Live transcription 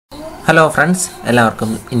Hello friends, എല്ലാവർക്കും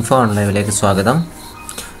info ഓൺലൈനിലേക്ക് സ്വാഗതം.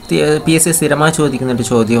 PSC സ്ഥിരമായി ചോദിക്കുന്നൊരു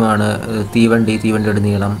ചോദ്യമാണ് തീവണ്ടിയുടെ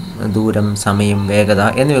നീളം, ദൂരം, സമയം, വേഗത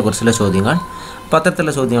എന്നിവയെക്കുറിച്ചുള്ള ചോദ്യങ്ങൾ. അപ്പോൾ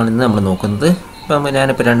അത്തരത്തിലുള്ള ചോദ്യമാണ് ഇന്ന് നമ്മൾ നോക്കുന്നത്. ഇപ്പം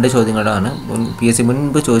ഞാനിപ്പോൾ 2 ചോദ്യങ്ങളാണ് PSC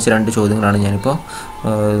മുൻപ് ചോദിച്ച 2 ചോദ്യങ്ങളാണ് ഞാനിപ്പോൾ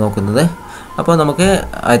നോക്കുന്നത്. അപ്പോൾ നമുക്ക്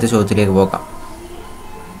ആദ്യത്തെ ചോദ്യത്തിലേക്ക് പോകാം.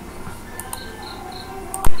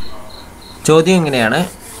 ചോദ്യം ഇങ്ങനെയാണ്: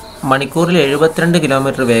 മണിക്കൂറിൽ 72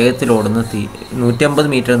 കിലോമീറ്റർ വേഗത്തിൽ ഓടുന്ന 150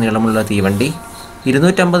 മീറ്റർ നീളമുള്ള തീവണ്ടി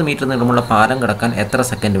 250 മീറ്റർ നീളമുള്ള പാലം കടക്കാൻ എത്ര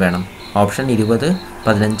സെക്കൻഡ് വേണം? ഓപ്ഷൻ 20,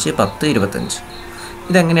 15, 10, 25.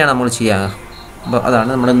 ഇതെങ്ങനെയാണ് നമ്മൾ ചെയ്യുക? അപ്പോൾ അതാണ്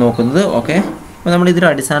നമ്മൾ നോക്കുന്നത്. ഓക്കെ, അപ്പോൾ നമ്മളിതിൽ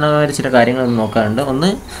അടിസ്ഥാനപരമായ ചില കാര്യങ്ങൾ നോക്കാനുണ്ട്,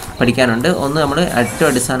 ഒന്ന് പഠിക്കാനുണ്ട്, ഒന്ന് നമ്മൾ ഏറ്റവും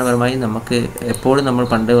അടിസ്ഥാനപരമായി നമുക്ക് എപ്പോഴും നമ്മൾ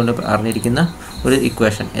പണ്ട് കൊണ്ട് അറിഞ്ഞിരിക്കുന്ന ഒരു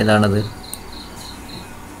ഇക്വേഷൻ ഏതാണത്?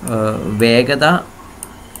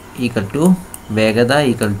 വേഗത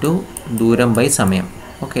ഈക്വൽ ടു ദൂരം ബൈ സമയം.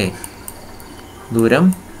 ഓക്കെ, ദൂരം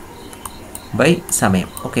ബൈ സമയം.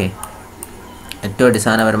 ഓക്കെ, ഏറ്റവും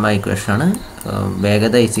അടിസ്ഥാനപരമായ ഇക്വേഷനാണ്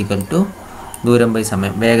വേഗത ഈസ് ഈക്വൽ ടു ദൂരം ബൈ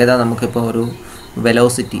സമയം. വേഗത നമുക്കിപ്പോൾ ഒരു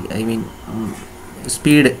വെലോസിറ്റി,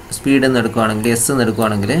 സ്പീഡ് എന്ന് എടുക്കുകയാണെങ്കിൽ, എസ് എന്ന്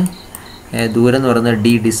എടുക്കുകയാണെങ്കിൽ, ദൂരം എന്ന് പറയുന്നത്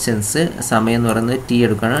ഡി, ഡിസ്റ്റൻസ്, സമയം എന്ന് പറയുന്നത് ടി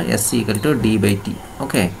എടുക്കുകയാണെങ്കിൽ S equal to D by T.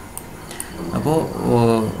 Okay, അപ്പോൾ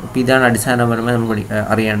ഇതാണ് അടിസ്ഥാനപരമായി നമ്മൾ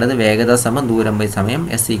അറിയേണ്ടത്. വേഗത സമം ദൂരം ബൈ സമയം,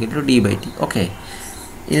 S equal to D by T. Okay,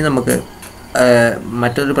 ഇനി നമുക്ക്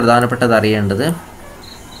മറ്റൊരു പ്രധാനപ്പെട്ടത് അറിയേണ്ടത്,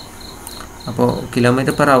 അപ്പോൾ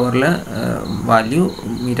kilometre per അവറിൽ value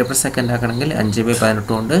metre per second ആക്കണമെങ്കിൽ 5/18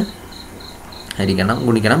 കൊണ്ട്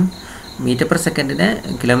ഗുണിക്കണം. Metre per സെക്കൻഡിനെ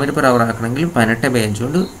kilometre per hour ആക്കണമെങ്കിൽ 18/5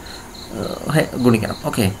 കൊണ്ട് ഗുണിക്കണം.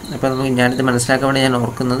 ഓക്കെ, അപ്പോൾ നമുക്ക് ഞാനിത് മനസ്സിലാക്കാൻ വേണ്ടി ഞാൻ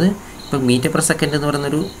ഓർക്കുന്നത്, ഇപ്പോൾ മീറ്റർ പെർ സെക്കൻഡ് എന്ന്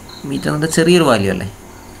പറയുന്നൊരു മീറ്റർ എന്നത് ചെറിയൊരു വാല്യൂ അല്ലേ,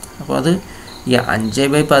 അപ്പോൾ അത് ഈ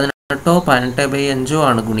 5/18 18/5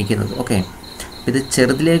 ആണ് ഗുണിക്കുന്നത്. ഓക്കെ, ഇത്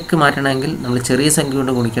ചെറുതിലേക്ക് മാറ്റണമെങ്കിൽ നമ്മൾ ചെറിയ സംഖ്യ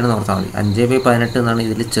കൊണ്ട് ഗുണിക്കണം എന്ന് ഓർത്താൽ മതി. 5/18 എന്നാണ്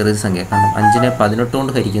ഇതിൽ ചെറിയ സംഖ്യ, കാരണം 5നെ 18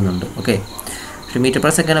 കൊണ്ട് ഹരിക്കുന്നുണ്ട്. ഓക്കെ, പക്ഷേ മീറ്റർ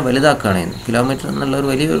പെർ സെക്കൻഡ് വലുതാക്കുകയാണെങ്കിൽ കിലോമീറ്റർ എന്നുള്ള ഒരു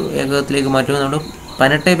വലിയ ഏകത്തിലേക്ക് മാറ്റുമ്പോൾ നമ്മൾ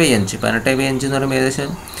 18/5 എന്ന് പറയുമ്പോൾ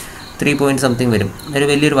ഏകദേശം 3 പോയിൻറ്റ് സംതിങ് വരും. ഇതൊരു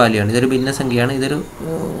വലിയൊരു വാല്യൂ ആണ്, ഇതൊരു ഭിന്ന സംഖ്യയാണ്, ഇതൊരു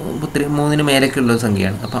 3ന് മേലേക്കുള്ള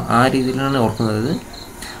സംഖ്യയാണ്. അപ്പോൾ ആ രീതിയിലാണ് ഓർക്കുന്നത്.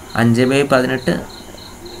 5/18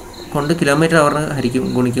 കൊണ്ട് കിലോമീറ്റർ അവർ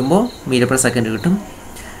ഗുണിക്കുമ്പോൾ മീറ്റർ പെർ സെക്കൻഡ് കിട്ടും.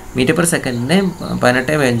 മീറ്റർ പെർ സെക്കൻഡിനെ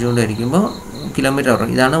 18/5 കൊണ്ട് ഹരിക്കുമ്പോൾ കിലോമീറ്റർ അവർ.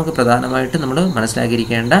 ഇതാണ് നമുക്ക് പ്രധാനമായിട്ട് നമ്മൾ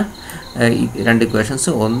മനസ്സിലാക്കിയിരിക്കേണ്ട 2 ഇക്വേഷൻസ്.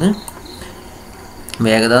 ഒന്ന്,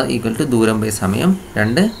 വേഗത ഈക്വൽ ടു ദൂരം ബൈ സമയം.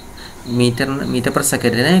 2, metre per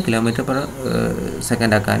സെക്കൻഡിനെ kilometre per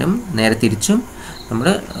second ആക്കാനും നേരെ തിരിച്ചും നമ്മൾ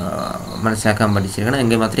മനസ്സിലാക്കാൻ പഠിച്ചിരിക്കണം.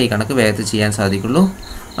 എങ്കിൽ മാത്രമേ ഈ കണക്ക് വേഗത്തിൽ ചെയ്യാൻ സാധിക്കുള്ളൂ.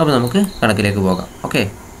 അപ്പോൾ നമുക്ക് കണക്കിലേക്ക് പോകാം. ഓക്കെ,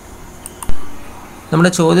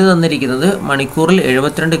 നമ്മുടെ ചോദ്യം തന്നിരിക്കുന്നത് മണിക്കൂറിൽ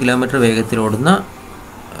 72 കിലോമീറ്റർ വേഗത്തിൽ ഓടുന്ന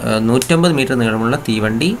 150 മീറ്റർ നീളമുള്ള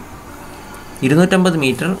തീവണ്ടി 250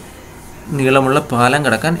 മീറ്റർ നീളമുള്ള പാലം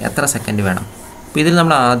കടക്കാൻ എത്ര സെക്കൻഡ് വേണം? അപ്പോൾ ഇതിൽ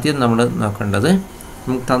ആദ്യം നമ്മൾ നോക്കേണ്ടത്,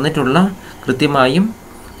 നമുക്ക് തന്നിട്ടുള്ള കൃത്യമായും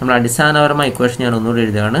നമ്മൾ അടിസ്ഥാനപരമായ ഇക്വേഷൻ ഞാൻ ഒന്നുകൂടി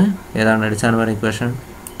എഴുതുകയാണ്. ഏതാണ് അടിസ്ഥാനപരമായ equation?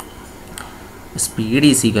 Speed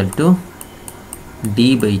is equal to D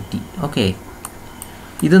by T. Okay,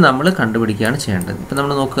 ഇത് നമ്മൾ കണ്ടുപിടിക്കുകയാണ് ചെയ്യേണ്ടത്. ഇപ്പോൾ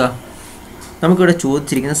നമ്മൾ നോക്കുക, നമുക്കിവിടെ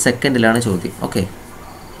ചോദിച്ചിരിക്കുന്ന സെക്കൻഡിലാണ് ചോദ്യം. ഓക്കെ,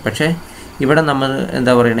 പക്ഷേ ഇവിടെ നമ്മൾ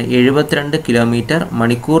എന്താ പറയുന്നത്, 72 കിലോമീറ്റർ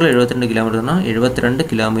മണിക്കൂറിൽ 72 കിലോമീറ്റർ എന്നാൽ 72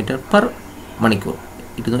 കിലോമീറ്റർ പെർ മണിക്കൂർ,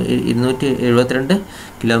 272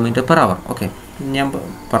 കിലോമീറ്റർ പെർ അവർ. ഓക്കെ, ഞാൻ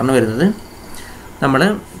പറഞ്ഞു വരുന്നത്, നമ്മൾ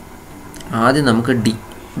ആദ്യം നമുക്ക്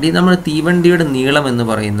നമ്മൾ തീവണ്ടിയുടെ നീളം എന്ന്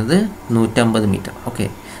പറയുന്നത് 150 മീറ്റർ. ഓക്കെ,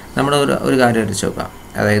 നമ്മൾ ഒരു കാര്യം വരച്ച് നോക്കാം.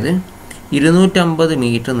 അതായത് 250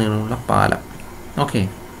 മീറ്റർ നീളമുള്ള പാലം. ഓക്കെ,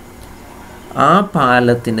 ആ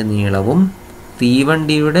പാലത്തിൻ്റെ നീളവും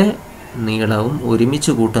തീവണ്ടിയുടെ നീളവും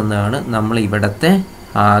ഒരുമിച്ച് കൂട്ടുന്നതാണ് നമ്മൾ ഇവിടുത്തെ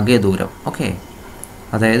ആകെ ദൂരം. ഓക്കെ,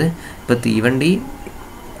 അതായത് ഇപ്പോൾ തീവണ്ടി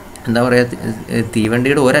എന്താ പറയുക,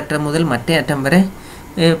 തീവണ്ടിയുടെ ഒരറ്റം മുതൽ മറ്റേ അറ്റം വരെ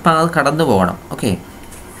കടന്നു പോകണം. ഓക്കെ,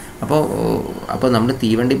 അപ്പോൾ നമ്മൾ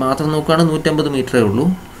തീവണ്ടി മാത്രം നോക്കുകയാണെങ്കിൽ 150 മീറ്ററേ ഉള്ളൂ.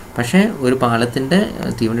 പക്ഷേ ഒരു പാലത്തിൻ്റെ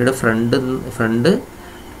തീവണ്ടിയുടെ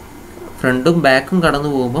ഫ്രണ്ടും ബാക്കും കടന്നു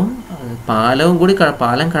പോകുമ്പം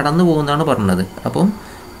പാലം കടന്നു പോകുന്നതാണ് പറഞ്ഞത്. അപ്പം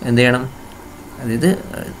എന്ത് ചെയ്യണം, അതായത്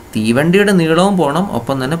തീവണ്ടിയുടെ നീളവും പോകണം,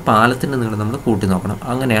 ഒപ്പം തന്നെ പാലത്തിൻ്റെ നീളം നമ്മൾ കൂട്ടി നോക്കണം.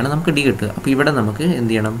 അങ്ങനെയാണ് നമുക്ക് ഡി കിട്ടുക. അപ്പോൾ ഇവിടെ നമുക്ക്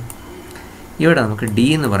എന്ത് ചെയ്യണം, ഇവിടെ നമുക്ക് ഡി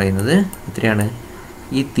എന്ന് പറയുന്നത് എത്രയാണ്?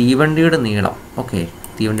 ഈ തീവണ്ടിയുടെ നീളം. ഓക്കെ,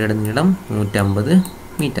 തീവണ്ടിയുടെ നീളം 150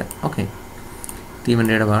 മീറ്റർ. ഓക്കെ,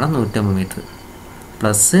 തീവണ്ടിയുടെ പാളം 150 മീറ്റർ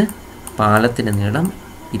പ്ലസ് പാലത്തിൻ്റെ നീളം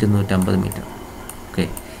 250 മീറ്റർ. ഓക്കെ,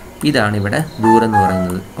 ഇതാണ് ഇവിടെ ദൂരം എന്ന്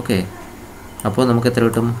പറയുന്നത്. ഓക്കെ, അപ്പോൾ നമുക്ക് എത്ര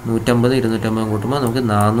കിട്ടും? 150 250 കൂട്ടുമ്പോൾ നമുക്ക്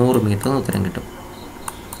 400 മീറ്റർ എന്ന് ഉത്തരം കിട്ടും.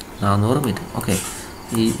 400 മീറ്റർ. ഓക്കെ,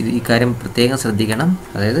 ഈ കാര്യം പ്രത്യേകം ശ്രദ്ധിക്കണം.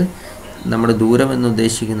 അതായത് നമ്മുടെ ദൂരം എന്ന്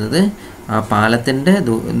ഉദ്ദേശിക്കുന്നത് ആ പാലത്തിൻ്റെ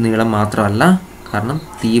നീളം മാത്രമല്ല, കാരണം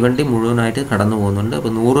തീവണ്ടി മുഴുവനായിട്ട് കടന്നു പോകുന്നുണ്ട്.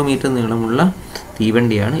 അപ്പോൾ 100 മീറ്റർ നീളമുള്ള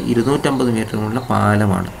തീവണ്ടിയാണ്, 250 മീറ്ററുള്ള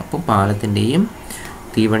പാലമാണ്. അപ്പോൾ പാലത്തിൻ്റെയും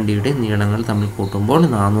തീവണ്ടിയുടെ നീളങ്ങൾ തമ്മിൽ കൂട്ടുമ്പോൾ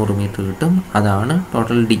 400 മീറ്റർ കിട്ടും. അതാണ്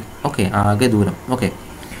ടോട്ടൽ ഡി. ഓക്കെ, ആകെ ദൂരം. ഓക്കെ,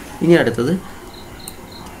 ഇനി അടുത്തത്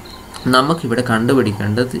നമുക്കിവിടെ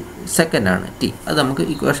കണ്ടുപിടിക്കേണ്ടത് സെക്കൻഡാണ്, ടി. അത് നമുക്ക്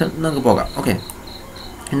ഇക്വേഷൻ നമുക്ക് പോകാം. ഓക്കെ,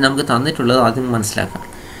 ഇനി നമുക്ക് തന്നിട്ടുള്ളത് ആദ്യം മനസ്സിലാക്കാം.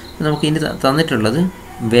 നമുക്ക് ഇനി തന്നിട്ടുള്ളത്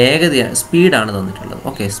വേഗത, സ്പീഡാണ് തന്നിട്ടുള്ളത്.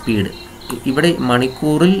 ഓക്കെ, സ്പീഡ് ഇവിടെ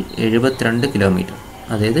മണിക്കൂറിൽ 72 കിലോമീറ്റർ,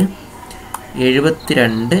 അതായത്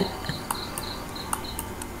 72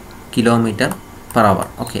 kilometre per hour.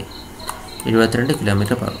 Okay, 72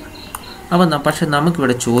 kilometre per hour. അപ്പോൾ പക്ഷേ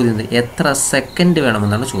നമുക്കിവിടെ ചോദ്യം എത്ര സെക്കൻഡ്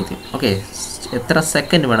വേണമെന്നാണ് ചോദ്യം. ഓക്കെ, എത്ര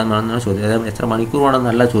സെക്കൻഡ് വേണമെന്നാണ് ചോദ്യം. അതായത് എത്ര മണിക്കൂർ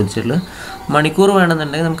വേണമെന്നല്ല ചോദിച്ചിട്ടുള്ളത്. മണിക്കൂർ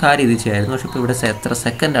വേണമെന്നുണ്ടെങ്കിൽ നമുക്ക് ആ രീതി ചെയ്യാമായിരുന്നു. പക്ഷേ ഇപ്പോൾ ഇവിടെ എത്ര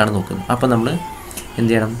സെക്കൻഡാണ് നോക്കുന്നത്. അപ്പോൾ നമ്മൾ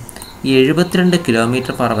എന്ത് ചെയ്യണം, ഈ 72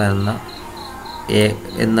 കിലോമീറ്റർ പെർ അവർ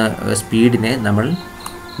എന്ന സ്പീഡിനെ നമ്മൾ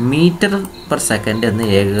മീറ്റർ പെർ സെക്കൻഡ് എന്ന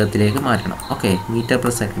ഏകകത്തിലേക്ക് മാറ്റണം. ഓക്കെ, മീറ്റർ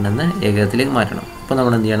പെർ സെക്കൻഡ് എന്ന ഏകകത്തിലേക്ക് മാറ്റണം. അപ്പോൾ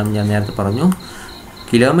നമ്മൾ എന്ത് ചെയ്യണം, ഞാൻ നേരത്തെ പറഞ്ഞു,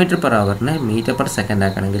 kilometre per അവറിനെ metre per second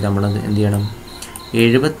ആക്കണമെങ്കിൽ നമ്മൾ എന്ത് ചെയ്യണം,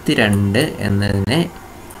 72 എന്നതിനെ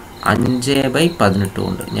 5/18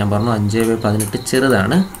 കൊണ്ട്, ഞാൻ പറഞ്ഞു 5/18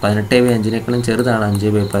 ചെറുതാണ്, 18/5 ചെറുതാണ്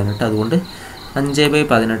 5/18. അതുകൊണ്ട്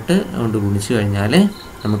 5/18 കൊണ്ട് ഗുണിച്ച് കഴിഞ്ഞാൽ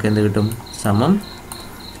നമുക്ക് എന്ത് കിട്ടും, സമം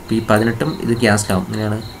ഈ 18ഉം ഇത് ക്യാൻസൽ ആവും.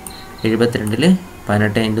 ഇങ്ങനെയാണ് 72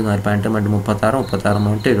 18 × 4 18 36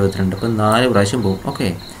 36 72. അപ്പം 4 പ്രാവശ്യം പോകും. ഓക്കെ,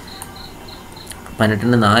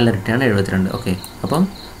 18ൻ്റെ 4 ഇരട്ടിയാണ് 72. ഓക്കെ, അപ്പം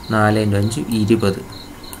 4 × 5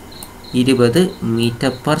 20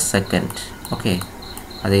 മീറ്റർ പെർ സെക്കൻഡ്. ഓക്കെ,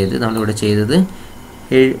 അതായത് നമ്മളിവിടെ ചെയ്തത്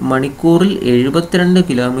മണിക്കൂറിൽ 72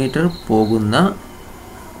 കിലോമീറ്റർ പോകുന്ന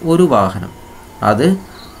ഒരു വാഹനം അത്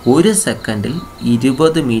 1 സെക്കൻഡിൽ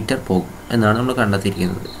 20 മീറ്റർ പോകും എന്നാണ് നമ്മൾ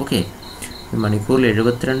കണ്ടെത്തിയിരിക്കുന്നത്. ഓക്കെ, മണിക്കൂറിൽ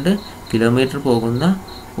 72 കിലോമീറ്റർ പോകുന്ന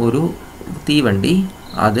ഒരു തീവണ്ടി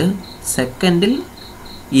അത് സെക്കൻഡിൽ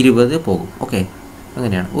 20 പോകും. ഓക്കെ,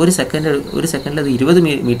 അങ്ങനെയാണ്. ഒരു സെക്കൻഡിൽ അത് 20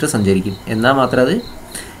 മീറ്റർ സഞ്ചരിക്കും. എന്നാൽ മാത്രമേ അത്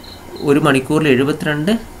ഒരു മണിക്കൂറിൽ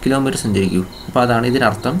 72 കിലോമീറ്റർ സഞ്ചരിക്കൂ. അപ്പോൾ അതാണ്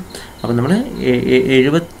ഇതിനർത്ഥം. അപ്പോൾ നമ്മൾ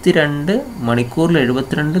 72 മണിക്കൂറിൽ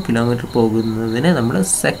 72 കിലോമീറ്റർ പോകുന്നതിന് നമ്മൾ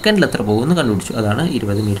സെക്കൻഡിൽ എത്ര പോകുമെന്ന് കണ്ടുപിടിച്ചു. അതാണ്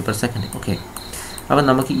 20 മീറ്റർ പെർ സെക്കൻഡ്. ഓക്കെ, അപ്പം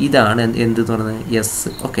നമുക്ക് ഇതാണ് എന്ത് പറയുന്നത്, S.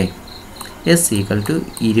 Okay, S =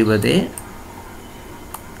 20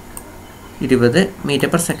 metre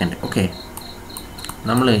per second. Okay,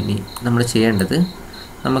 നമ്മൾ ചെയ്യേണ്ടത്,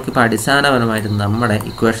 നമുക്കിപ്പോൾ അടിസ്ഥാനപരമായിട്ട് നമ്മുടെ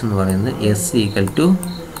ഇക്വേഷൻ എന്ന് പറയുന്നത് എസ്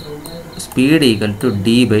സ്പീഡ്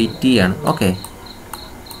d/t ആണ്. ഓക്കെ,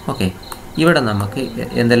 ഇവിടെ നമുക്ക്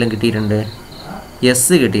എന്തെല്ലാം കിട്ടിയിട്ടുണ്ട്,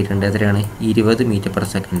 എസ് കിട്ടിയിട്ടുണ്ട്. എത്രയാണ്, 20 metre per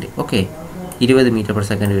second. Okay, 20 metre per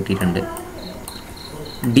second കിട്ടിയിട്ടുണ്ട്.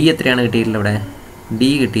 ഡി എത്രയാണ് കിട്ടിയിട്ടുള്ളത്, ഇവിടെ ഡി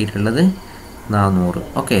കിട്ടിയിട്ടുള്ളത് 400.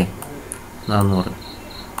 ഓക്കെ, 400.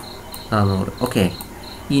 ഓക്കെ,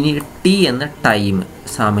 ഇനി ടി എന്ന ടൈം,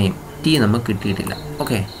 സമയം, ടി നമുക്ക് കിട്ടിയിട്ടില്ല.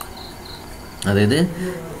 ഓക്കെ, അതായത്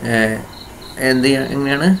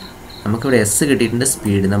എങ്ങനെയാണ്, നമുക്കിവിടെ എസ് കിട്ടിയിട്ടുണ്ട്,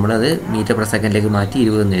 സ്പീഡ് നമ്മളത് മീറ്റർ പെർ സെക്കൻഡിലേക്ക് മാറ്റി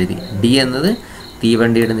 20 എന്ന് എഴുതി. ഡി എന്നത്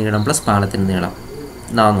തീവണ്ടിയുടെ നീളം പ്ലസ് പാലത്തിൻ്റെ നീളം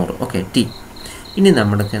 400. Okay, T. ഇനി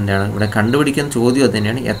നമ്മൾക്ക് എന്താണ് ഇവിടെ കണ്ടുപിടിക്കുന്ന ചോദ്യം അത്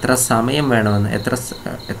തന്നെയാണ്, എത്ര സമയം വേണമെന്ന്,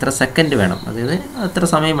 എത്ര സെക്കൻഡ് വേണം, അതായത് എത്ര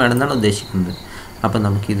സമയം വേണമെന്നാണ് ഉദ്ദേശിക്കുന്നത്. അപ്പം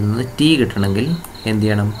നമുക്കിതിൽ നിന്ന് ടി കിട്ടണമെങ്കിൽ എന്ത്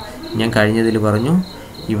ചെയ്യണം, ഞാൻ കഴിഞ്ഞതിൽ പറഞ്ഞു,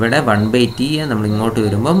 ഇവിടെ 1/t നമ്മൾ ഇങ്ങോട്ട്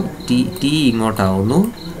വരുമ്പം ടി ഇങ്ങോട്ടാവുന്നു,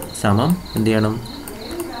 സമം എന്ത് ചെയ്യണം,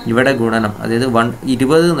 ഇവിടെ ഗുണനം, അതായത്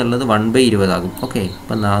 20 എന്നുള്ളത് 1/20 ആകും. ഓക്കെ,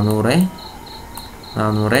 അപ്പം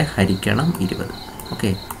 400 ഹരിക്കണം 20. ഓക്കെ,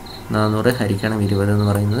 400 ഹരിക്കണം 20 എന്ന്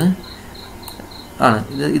പറയുന്നത് ആണ്.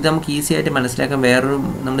 ഇത് നമുക്ക് ഈസി ആയിട്ട് മനസ്സിലാക്കാൻ വേറൊരു,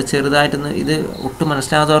 നമ്മൾ ചെറുതായിട്ടൊന്ന്, ഇത് ഒട്ടും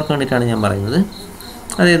മനസ്സിലാകാത്തവർക്ക് വേണ്ടിയിട്ടാണ് ഞാൻ പറയുന്നത്.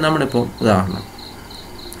 അതായത് നമ്മളിപ്പോൾ ഉദാഹരണം,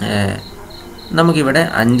 നമുക്കിവിടെ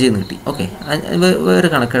 5 കിട്ടി. ഓക്കെ, വേറെ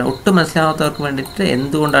കണക്കാണ്, ഒട്ടും മനസ്സിലാകാത്തവർക്ക് വേണ്ടിയിട്ട്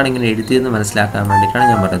എന്തുകൊണ്ടാണ് ഇങ്ങനെ എഴുതിയതെന്ന് മനസ്സിലാക്കാൻ വേണ്ടിയിട്ടാണ്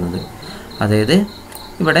ഞാൻ പറയുന്നത്. അതായത്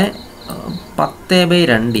ഇവിടെ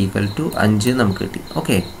 10/2 = 5 നമുക്ക് കിട്ടി.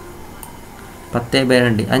 ഓക്കെ,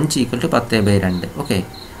 10/2 5 = 10/2. ഓക്കെ,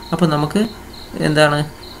 അപ്പോൾ നമുക്ക് എന്താണ്,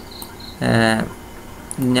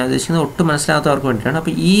 ഞാൻ ഉദ്ദേശിക്കുന്നത് ഒട്ടും മനസ്സിലാകാത്തവർക്ക് വേണ്ടിയിട്ടാണ്.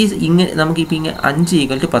 അപ്പോൾ നമുക്കിപ്പോൾ ഇങ്ങനെ 5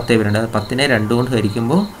 = 10/2, അത് 10നെ 2 കൊണ്ട്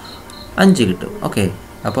ഹരിക്കുമ്പോൾ 5 കിട്ടും. ഓക്കെ,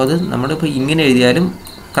 അപ്പോൾ അത് നമ്മളിപ്പോൾ ഇങ്ങനെ എഴുതിയാലും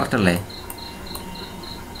കറക്റ്റ് അല്ലേ,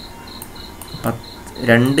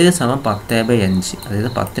 2 = 10/5, അതായത്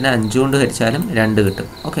 10നെ 5 കൊണ്ട് ഹരിച്ചാലും 2 കിട്ടും.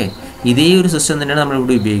 ഓക്കെ, ഇതേ ഒരു സിസ്റ്റം തന്നെയാണ്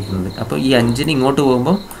നമ്മളിവിടെ ഉപയോഗിക്കുന്നത്. അപ്പോൾ ഈ 5ന് ഇങ്ങോട്ട്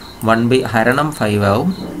പോകുമ്പോൾ 1/ഹരണം 5 ആവും,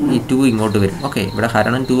 ഈ 2 ഇങ്ങോട്ട് വരും. ഓക്കെ, ഇവിടെ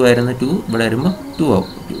ഹരണം 2 ആയിരുന്ന 2 ഇവിടെ വരുമ്പോൾ 2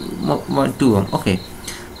 ആവും. ഓക്കെ,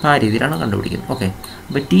 ആ രീതിയിലാണ് കണ്ടുപിടിക്കുന്നത്. ഓക്കെ,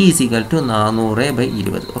 അപ്പോൾ T is equal to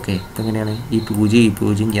 400/20. Okay, അപ്പോൾ എങ്ങനെയാണ് ഈ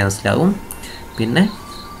 0 ക്യാൻസലാവും. പിന്നെ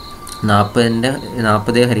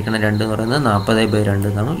 40 ഹരിക്കണം 2 എന്ന് പറയുന്നത് 40/2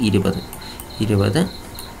 എന്നാണ് 20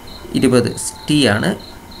 ടി ആണ്.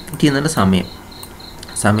 ടി എന്നുള്ള സമയം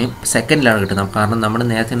സെക്കൻഡിലാണ് കിട്ടുന്നത്. കാരണം നമ്മൾ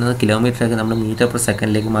നേരത്തെ ഉള്ളത് കിലോമീറ്ററിലേക്ക് നമ്മൾ മീറ്റർ പെർ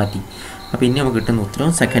സെക്കൻഡിലേക്ക് മാറ്റി. അപ്പോൾ ഇനി നമുക്ക് കിട്ടുന്ന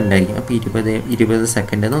ഉത്തരവും സെക്കൻഡിലായിരിക്കും. അപ്പോൾ 20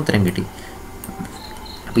 സെക്കൻഡ് എന്ന് ഉത്തരം കിട്ടി.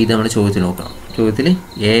 അപ്പോൾ ഇത് നമ്മൾ ചോദ്യത്തിൽ നോക്കണം. ചോദ്യത്തിൽ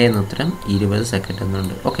എ എന്ന ഉത്തരം 20 സെക്കൻഡ്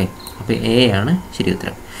എന്നുണ്ട്. ഓക്കെ, അപ്പോൾ എ ആണ് ശരി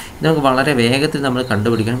ഉത്തരം. ഇത് നമുക്ക് വളരെ വേഗത്തിൽ നമ്മൾ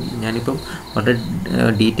കണ്ടുപിടിക്കണം. ഞാനിപ്പം വളരെ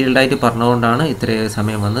ഡീറ്റെയിൽഡായിട്ട് പറഞ്ഞുകൊണ്ടാണ് ഇത്രയും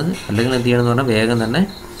സമയം വന്നത്. അല്ലെങ്കിൽ എന്ത് ചെയ്യണമെന്ന് പറഞ്ഞാൽ വേഗം തന്നെ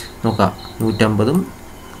നോക്കാം. 150,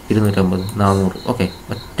 250, 400. ഓക്കെ,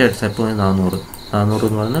 ഒറ്റ സ്റ്റെപ്പ് 400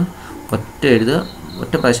 എന്ന് പറഞ്ഞാൽ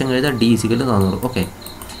ഒറ്റ പ്രാവശ്യം എഴുതുക. D is equal to 400. Okay,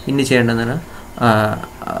 ഇനി ചെയ്യേണ്ടതെന്ന്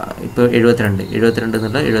ഇപ്പോൾ 72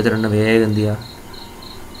 എന്നുള്ള 72 വേഗം എന്ത് ചെയ്യുക,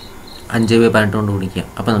 5/18 കൊണ്ട് ഗുണിക്കുക.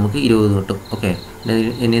 അപ്പോൾ നമുക്ക് 20 കിട്ടും. ഓക്കെ,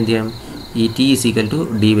 ഇനി എന്ത് ചെയ്യാം, ഈ T is equal to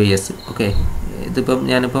d/s. Okay, ഇതിപ്പം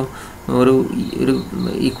ഞാനിപ്പം ഒരു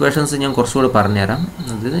ഇക്വേഷൻസ് ഞാൻ കുറച്ചുകൂടി പറഞ്ഞുതരാം.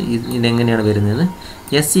 അത് ഇതെങ്ങനെയാണ് വരുന്നതെന്ന്.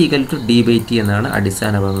 എസ് ഈക്വൽ ടു d/t എന്നാണ്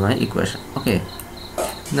അടിസ്ഥാനപരമായ ഇക്വേഷൻ. ഓക്കെ,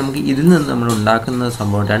 നമുക്ക് ഇതിൽ നിന്ന് നമ്മൾ ഉണ്ടാക്കുന്ന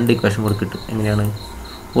സംഭവം 2 ഇക്വേഷൻ കൂടി കിട്ടും. എങ്ങനെയാണ്?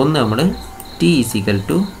 ഒന്ന് നമ്മൾ T is equal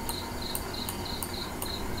to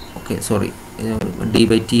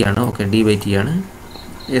d/t ആണ്. ഓക്കെ, d/t ആണ്.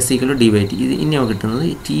 S equal to d/t. ഇത് ഇനി നമുക്ക് കിട്ടുന്നത്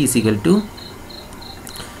ടി ഈസ് ഈക്വൽ ടു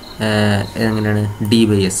എങ്ങനെയാണ്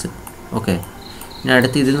d/s. ഓക്കെ, ഇനി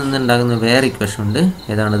അടുത്ത് ഇതിൽ നിന്ന് ഉണ്ടാകുന്ന വേറെ ഇക്വേഷൻ ഉണ്ട്.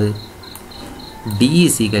 ഏതാണത്? D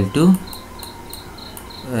is equal to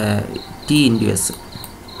T into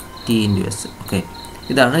S. Okay,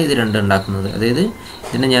 ഇതാണ് ഇത് രണ്ടും ഉണ്ടാക്കുന്നത്. അതായത്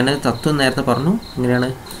ഇതിനെ ഞാൻ തത്വം നേരത്തെ പറഞ്ഞു. എങ്ങനെയാണ്?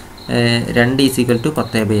 2 ഈസ് ഈക്വൽ ടു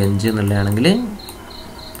 10/5 എന്നുള്ളതാണെങ്കിൽ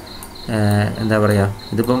എന്താ പറയുക,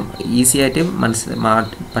 ഇതിപ്പം ഈസി ആയിട്ട്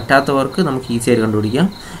പറ്റാത്തവർക്ക് നമുക്ക് ഈസി ആയിട്ട് കണ്ടുപിടിക്കാം,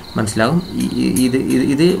 മനസ്സിലാകും.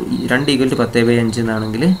 ഇത് 2 ഈക്വൽ ടു 10/5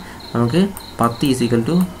 എന്നാണെങ്കിൽ നമുക്ക് 10 ഈസ് ഈക്വൽ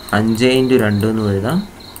ടു 5/2 എന്ന് എഴുതാം.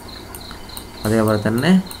 അതേപോലെ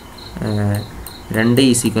തന്നെ 5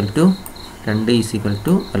 is equal to 5 is equal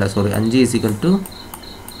to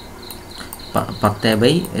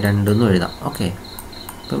 10/2 എന്നും എഴുതാം. ഓക്കെ,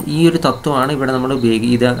 അപ്പം ഈ ഒരു തത്വമാണ് ഇവിടെ നമ്മൾ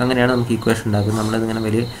ഇത് അങ്ങനെയാണ് നമുക്ക് ഇക്വേഷൻ ഉണ്ടാക്കുന്നത്. നമ്മളിതിങ്ങനെ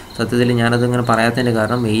വലിയ സത്യത്തിൽ ഞാനതിങ്ങനെ പറയാത്തതിൻ്റെ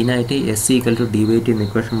കാരണം മെയിനായിട്ട് എസ് ഈക്വൽ ടു d/t എന്ന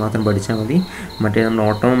ഇക്വേഷൻ മാത്രം പഠിച്ചാൽ മതി. മറ്റേ നമ്മൾ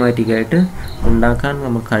ഓട്ടോമാറ്റിക്കായിട്ട് ഉണ്ടാക്കാൻ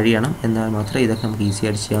നമുക്ക് കഴിയണം. എന്നാൽ മാത്രമേ ഇതൊക്കെ നമുക്ക് ഈസി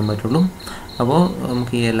ആയിട്ട് ചെയ്യാൻ പറ്റുള്ളൂ. അപ്പോൾ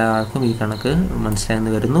നമുക്ക് എല്ലാവർക്കും ഈ കണക്ക്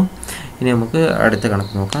മനസ്സിലായെന്ന് വരുന്നു. ഇനി നമുക്ക് അടുത്ത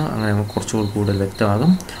കണക്ക് നോക്കാം. അങ്ങനെ നമുക്ക് കുറച്ചുകൂടി കൂടുതൽ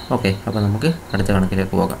വ്യക്തമാകും. ഓക്കെ, അപ്പോൾ നമുക്ക് അടുത്ത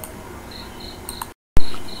കണക്കിലേക്ക് പോകാം.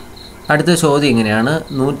 അടുത്ത ചോദ്യം ഇങ്ങനെയാണ്.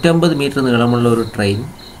 150 മീറ്റർ നീളമുള്ള ഒരു ട്രെയിൻ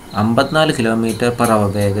 54 km/h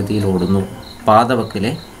വേഗതയിൽ ഓടുന്നു.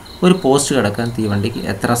 പാതവക്കിലെ ഒരു പോസ്റ്റ് കടക്കാൻ തീവണ്ടിക്ക്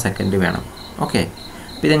എത്ര സെക്കൻഡ് വേണം? ഓക്കെ,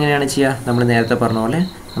 അപ്പോൾ ഇതെങ്ങനെയാണ് ചെയ്യുക? നമ്മൾ നേരത്തെ പറഞ്ഞ പോലെ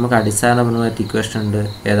നമുക്ക് അടിസ്ഥാനപരമായിട്ട് ഇക്വേഷൻ ഉണ്ട്.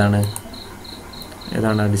 ഏതാണ്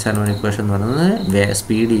അടിസ്ഥാനപരമായ ഇക്വേഷൻ എന്ന് പറയുന്നത്?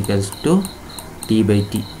 Speed equals to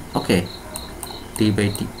d/t. Okay,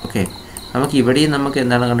 d/t. Okay, നമുക്ക് ഇവിടെയും നമുക്ക്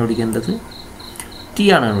എന്താണ് കണ്ടുപിടിക്കേണ്ടത്? ടി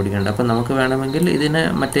ആണ് കണ്ടുപിടിക്കേണ്ടത്. അപ്പോൾ നമുക്ക് വേണമെങ്കിൽ ഇതിനെ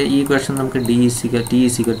മറ്റേ ഈ ഇക്വേഷൻ നമുക്ക് T is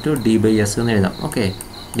equal to d/s എന്ന് എഴുതാം. Okay,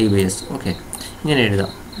 d/s. ഓക്കെ, ഇങ്ങനെ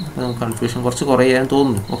എഴുതാം. അപ്പോൾ നമുക്ക് കൺഫ്യൂഷൻ കുറച്ച് കുറയാൻ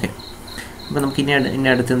തോന്നുന്നു. ഓക്കെ, അപ്പോൾ നമുക്ക് ഇനി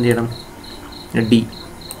അടുത്ത് എന്ത് ചെയ്യണം?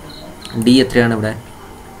 ഡി എത്രയാണ് ഇവിടെ?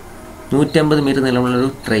 150 മീറ്റർ നീളമുള്ളൊരു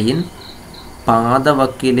ട്രെയിൻ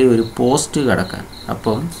പാതവക്കിലെ ഒരു പോസ്റ്റ് കടക്കാൻ.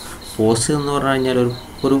 അപ്പം പോസ്റ്റ് എന്ന് പറഞ്ഞു കഴിഞ്ഞാൽ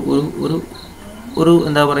ഒരു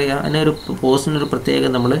എന്താ പറയുക, അതിനൊരു പോസ്റ്റിനൊരു പ്രത്യേക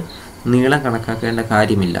നമ്മൾ നീളം കണക്കാക്കേണ്ട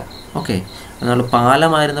കാര്യമില്ല. ഓക്കെ, നമ്മൾ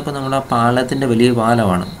പാലമായിരുന്നപ്പോൾ നമ്മൾ ആ പാലത്തിൻ്റെ വലിയ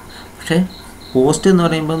പാലമാണ്. പക്ഷേ പോസ്റ്റ് എന്ന്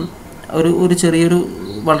പറയുമ്പം ഒരു ചെറിയൊരു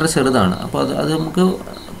വളരെ ചെറുതാണ്. അപ്പോൾ അത് നമുക്ക്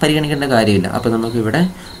പരിഗണിക്കേണ്ട കാര്യമില്ല. അപ്പോൾ നമുക്കിവിടെ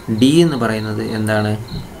ഡി എന്ന് പറയുന്നത് എന്താണ്?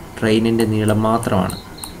 ട്രെയിനിൻ്റെ നീളം മാത്രമാണ്.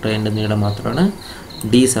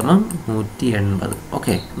 ഡി സമം 180.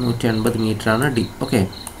 ഓക്കെ, 180 മീറ്ററാണ് ഡി. ഓക്കെ,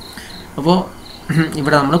 അപ്പോൾ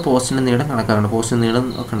ഇവിടെ നമ്മൾ പോസ്റ്റിൻ്റെ നീളം കണക്കാക്കണം. പോസ്റ്റിൻ്റെ നീളം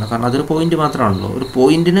ഒക്കെ ഉണ്ട്, കാരണം അതൊരു പോയിൻ്റ് മാത്രമാണല്ലോ, ഒരു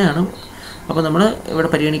പോയിൻറ്റിനാണ്. അപ്പോൾ നമ്മൾ ഇവിടെ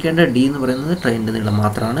പരിഗണിക്കേണ്ട ഡി എന്ന് പറയുന്നത് ട്രെയിനിൻ്റെ നീളം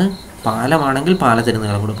മാത്രമാണ്. പാലമാണെങ്കിൽ പാലത്തിൻ്റെ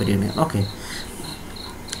നീളം കൂടെ പരിഗണിക്കണം. ഓക്കെ,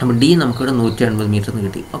 അപ്പോൾ ഡി നമുക്കിവിടെ 180 മീറ്റർ എന്ന്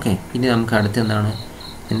കിട്ടി. ഓക്കെ, ഇനി നമുക്ക് അടുത്ത് എന്താണ്?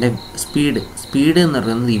 എൻ്റെ സ്പീഡ് എന്ന്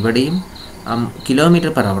പറയുന്നത് ഇവിടെയും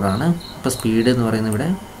km/h ആണ്. അപ്പോൾ സ്പീഡ് എന്ന് പറയുന്നത് ഇവിടെ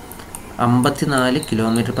 54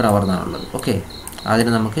 km/h എന്നാണുള്ളത്. ഓക്കെ,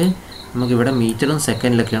 അതിന് നമുക്കിവിടെ മീറ്ററും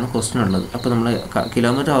സെക്കൻഡിലൊക്കെയാണ് ക്വസ്റ്റ്യൻ ഉള്ളത്. അപ്പോൾ നമ്മൾ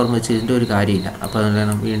km/h വെച്ച് ഇതിൻ്റെ ഒരു കാര്യമില്ല. അപ്പോൾ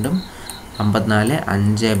അതുകൊണ്ട് വീണ്ടും 54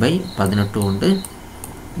 5/18 കൊണ്ട്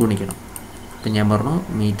ഗുണിക്കണം. ഇപ്പം ഞാൻ പറഞ്ഞു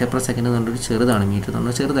മീറ്റർ പെർ സെക്കൻഡ് എന്ന് പറഞ്ഞൊരു ചെറുതാണ്. മീറ്റർ എന്ന്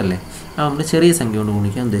പറഞ്ഞാൽ ചെറുതല്ലേ, അപ്പോൾ നമ്മൾ ചെറിയ സംഖ്യ കൊണ്ട്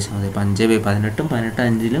ഗുണിക്കാൻ ഉദ്ദേശിക്കുന്നത്. അപ്പോൾ 5/18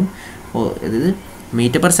 18/5 ഇത്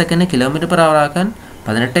മീറ്റർ പെർ സെക്കൻഡ് km/h ആക്കാൻ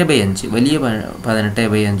 18/5 വലിയ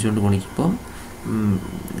 18/5 കൊണ്ട് ഗുണിക്കുമ്പോൾ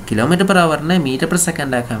km/h മീറ്റർ പെർ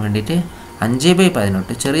സെക്കൻഡ് ആക്കാൻ വേണ്ടിയിട്ട്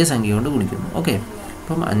 5/18 ചെറിയ സംഖ്യ കൊണ്ട് ഗുണിക്കുന്നു. ഓക്കെ,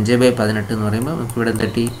 അപ്പം 5/18 എന്ന് പറയുമ്പോൾ നമുക്ക് ഇവിടെ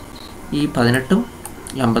തട്ടി ഈ 18ഉം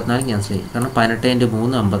 54 ക്യാൻസൽ ചെയ്യും. കാരണം 18 ×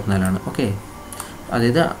 3 54. ഓക്കെ,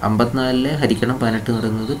 അതായത് 54 ഹരിക്കണം 18 എന്ന്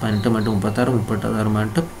പറയുന്നത് 18 - 36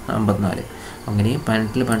 36 - 54. അങ്ങനെ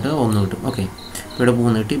 18 1 കിട്ടും. ഓക്കെ, ഇവിടെ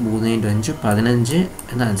 3 കിട്ടി. 3 × 5 15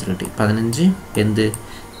 എന്ന ആൻസർ കിട്ടി. 15 എന്ത്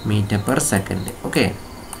മീറ്റർ പെർ സെക്കൻഡ്. ഓക്കെ,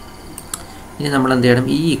 ഇനി നമ്മൾ എന്ത് ചെയ്യണം?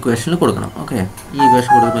 ഈ ഇക്വേഷനിൽ കൊടുക്കണം. ഓക്കെ, ഈ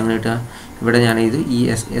ഇക്വേഷൻ കൊടുക്കുമ്പോൾ എങ്ങനെ കിട്ടുക? ഇവിടെ ഞാൻ ഇത് ഈ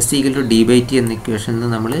S=d/t എന്ന ഇക്വേഷനിൽ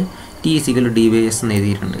നമ്മൾ T=d/s എന്ന്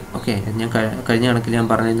എഴുതിയിട്ടുണ്ട്. ഓക്കെ, ഞാൻ കഴിഞ്ഞ കണക്കിൽ ഞാൻ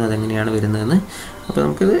പറഞ്ഞിരുന്നു അതെങ്ങനെയാണ് വരുന്നതെന്ന്. അപ്പോൾ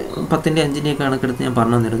നമുക്കിത് 10ൻ്റെ 5ൻ്റെ കണക്കെടുത്ത് ഞാൻ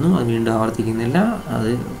പറഞ്ഞു തന്നിരുന്നു. അത് വീണ്ടും ആവർത്തിക്കുന്നില്ല. അത്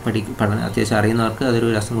അത്യാവശ്യം അറിയുന്നവർക്ക് അതൊരു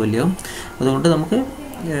രസം കൊല്ലിയാവും. അതുകൊണ്ട് നമുക്ക്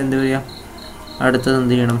എന്താ പറയുക, അടുത്തത്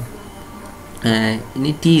എന്ത് ചെയ്യണം?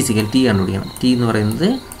 ഇനി T കണ്ടുപിടിക്കണം. T എന്ന് പറയുന്നത്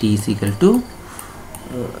T=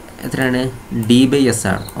 എത്രയാണ്? d/s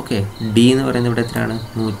ആണ്. ഓക്കെ, D എന്ന് പറയുന്നത് ഇവിടെ എത്രയാണ്?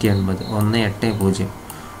 180. 180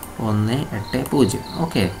 180.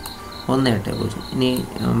 ഓക്കെ, 180. ഇനി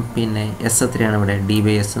പിന്നെ S എത്രയാണ് ഇവിടെ?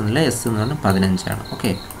 d/s എന്നുള്ള S എന്ന് പറഞ്ഞാൽ 15 ആണ്.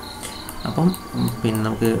 ഓക്കെ, അപ്പം പിന്നെ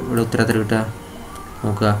നമുക്ക് ഇവിടെ ഉത്തരത്തിൽ കിട്ടുക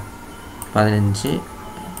നോക്കുക. 15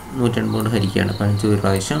 180 കൊണ്ട് ഹരിക്കുകയാണ്. 15 ഒരു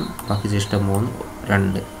പ്രാവശ്യം, ബാക്കി ശേഷം 3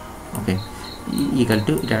 2. ഓക്കെ, =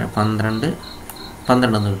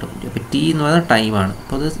 12 എന്ന് കിട്ടും. അപ്പോൾ T എന്ന് പറയുന്നത് ടൈമാണ്.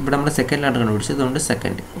 അപ്പോൾ അത് ഇവിടെ നമ്മൾ സെക്കൻഡിലാണ് കണ്ടുപിടിച്ചത്, അതുകൊണ്ട്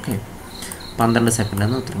സെക്കൻഡ്. ഓക്കെ, 12 സെക്കൻഡ്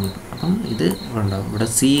എന്ന് ഉത്തരം കിട്ടും. അപ്പം ഇത് ഉണ്ടാവും. ഇവിടെ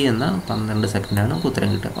C എന്ന 12 സെക്കൻഡാണ് ഉത്തരം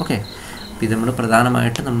കിട്ടുക. ഓക്കെ, അപ്പോൾ ഇത് നമ്മൾ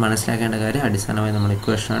പ്രധാനമായിട്ട് നമ്മൾ മനസ്സിലാക്കേണ്ട കാര്യം അടിസ്ഥാനമായി നമ്മൾ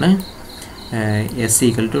ഇക്വേഷനാണ്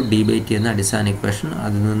S=d/t എന്ന അടിസ്ഥാന ഇക്വേഷൻ.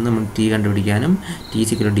 അതിൽ നിന്ന് നമ്മൾ T കണ്ടുപിടിക്കാനും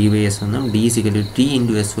T=d/s എന്നും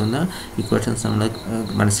D=t/s എന്ന ഇക്വേഷൻസ് നമ്മൾ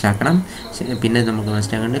മനസ്സിലാക്കണം. പിന്നെ നമുക്ക്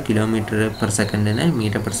മനസ്സിലാക്കേണ്ടത് km/s മീറ്റർ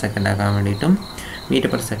പെർ സെക്കൻഡ് ആക്കാൻ വേണ്ടിയിട്ടും മീറ്റർ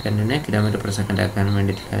പെർ സെക്കൻഡിനെ km/s ആക്കാൻ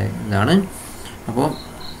വേണ്ടിയിട്ടുള്ള ഇതാണ്. അപ്പോൾ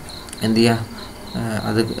എന്ത് ചെയ്യുക?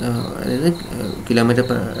 അതായത് km/h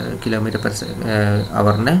മീറ്റർ പെർ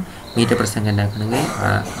സെക്കൻഡ് ആക്കണമെങ്കിൽ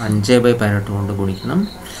 5/18 കൊണ്ട് ഗുണിക്കണം.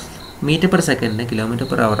 മീറ്റർ പെർ സെക്കൻഡിന്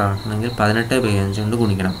km/h ആക്കണമെങ്കിൽ 18/5 കൊണ്ട്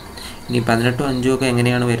ഗുണിക്കണം. ഇനി 18ഉം 5ഉം ഒക്കെ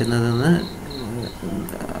എങ്ങനെയാണ് വരുന്നതെന്ന്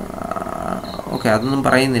ഓക്കെ അതൊന്നും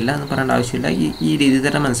പറയുന്നില്ല, അതൊന്നും പറയേണ്ട ആവശ്യമില്ല. ഈ രീതി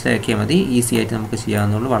തന്നെ മനസ്സിലാക്കിയാൽ മതി. ഈസി ആയിട്ട് നമുക്ക്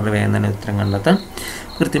ചെയ്യാവുന്നുള്ളൂ. വളരെ വേഗം തന്നെ ഉത്തരം കണ്ടെത്താം.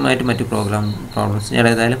 കൃത്യമായിട്ട് മറ്റ് പ്രോബ്ലംസ് ഞാൻ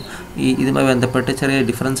ഏതായാലും ഇതുമായി ബന്ധപ്പെട്ട് ചെറിയ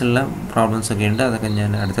ഡിഫറൻസ് ഉള്ള പ്രോബ്ലംസ് ഒക്കെ ഉണ്ട്. അതൊക്കെ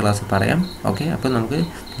ഞാൻ അടുത്ത ക്ലാസ്സിൽ പറയാം. ഓക്കെ, അപ്പോൾ നമുക്ക്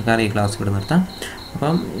ഈ ക്ലാസ് ഇവിടെ നിർത്താം.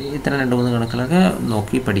 അപ്പം ഇത്തരം 2-3 കണക്കുകളൊക്കെ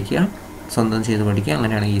നോക്കി പഠിക്കുക, സ്വന്തം ചെയ്ത് പഠിക്കുക.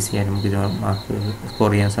 അങ്ങനെയാണ് ഈസി ആയിട്ട് നമുക്ക് മാർക്ക്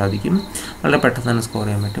സ്കോർ ചെയ്യാൻ സാധിക്കും. വളരെ പെട്ടെന്ന് തന്നെ സ്കോർ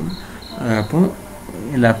ചെയ്യാൻ പറ്റും. അപ്പോൾ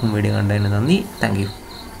എല്ലാവർക്കും വീഡിയോ കണ്ടതിന് നന്ദി. Thank you.